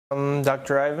I'm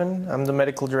Dr. Ivan. I'm the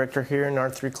medical director here in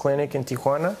R3 Clinic in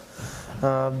Tijuana.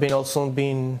 I've also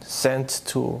been sent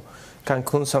to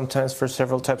Cancun sometimes for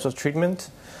several types of treatment.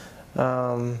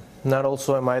 Not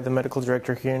also am I the medical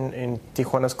director here in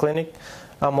Tijuana's clinic.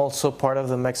 I'm also part of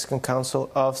the Mexican Council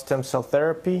of Stem Cell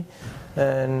Therapy,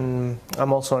 and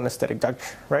I'm also an aesthetic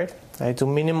doctor, right? I do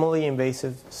minimally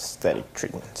invasive aesthetic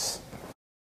treatments.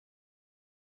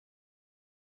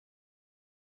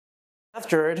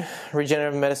 After it,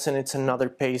 regenerative medicine, it's another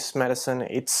pace medicine.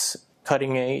 It's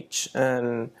cutting edge,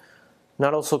 and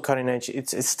not also cutting edge,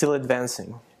 it's still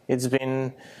advancing. It's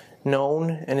been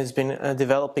known and it's been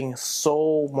developing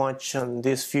so much in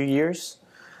these few years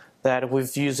that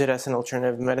we've used it as an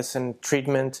alternative medicine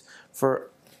treatment for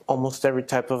almost every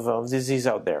type of disease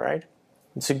out there, right?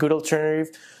 It's a good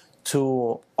alternative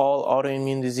to all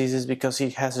autoimmune diseases because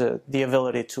it has the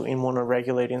ability to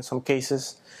immunoregulate in some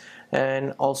cases,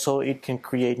 and also it can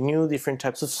create new different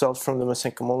types of cells from the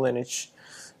mesenchymal lineage,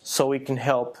 so it can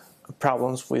help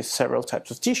problems with several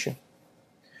types of tissue.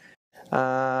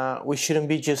 We shouldn't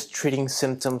be just treating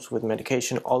symptoms with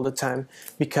medication all the time,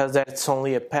 because that's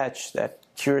only a patch that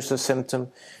cures a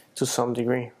symptom to some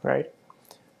degree, right?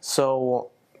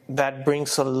 So that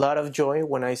brings a lot of joy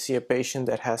when I see a patient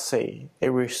that has a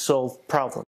resolved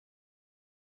problem.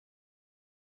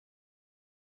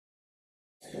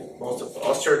 Most of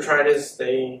osteoarthritis,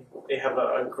 they have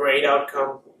a great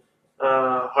outcome.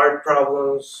 Heart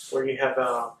problems, where you have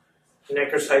a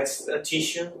necrosite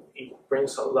tissue, it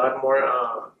brings a lot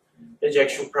more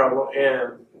ejection problem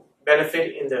and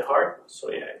benefit in the heart.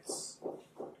 So yeah,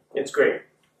 it's great.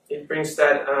 It brings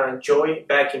that joy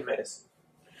back in medicine.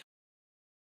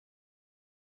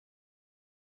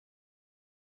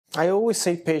 I always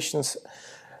say patients,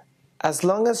 as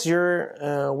long as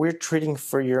we're treating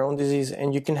for your own disease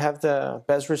and you can have the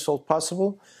best result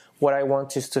possible, what I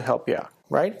want is to help you out,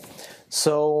 right?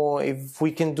 So if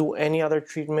we can do any other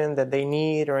treatment that they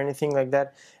need or anything like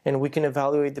that, and we can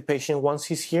evaluate the patient once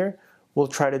he's here, we'll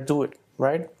try to do it,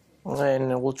 right?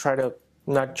 And we'll try to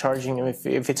not charging him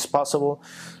if it's possible,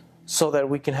 so that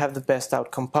we can have the best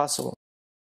outcome possible.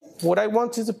 What I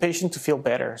want is the patient to feel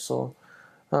better. So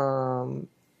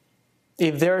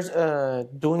if they're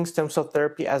doing stem cell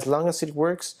therapy, as long as it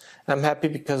works, I'm happy,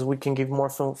 because we can give more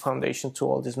foundation to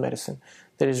all this medicine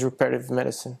that is reparative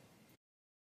medicine.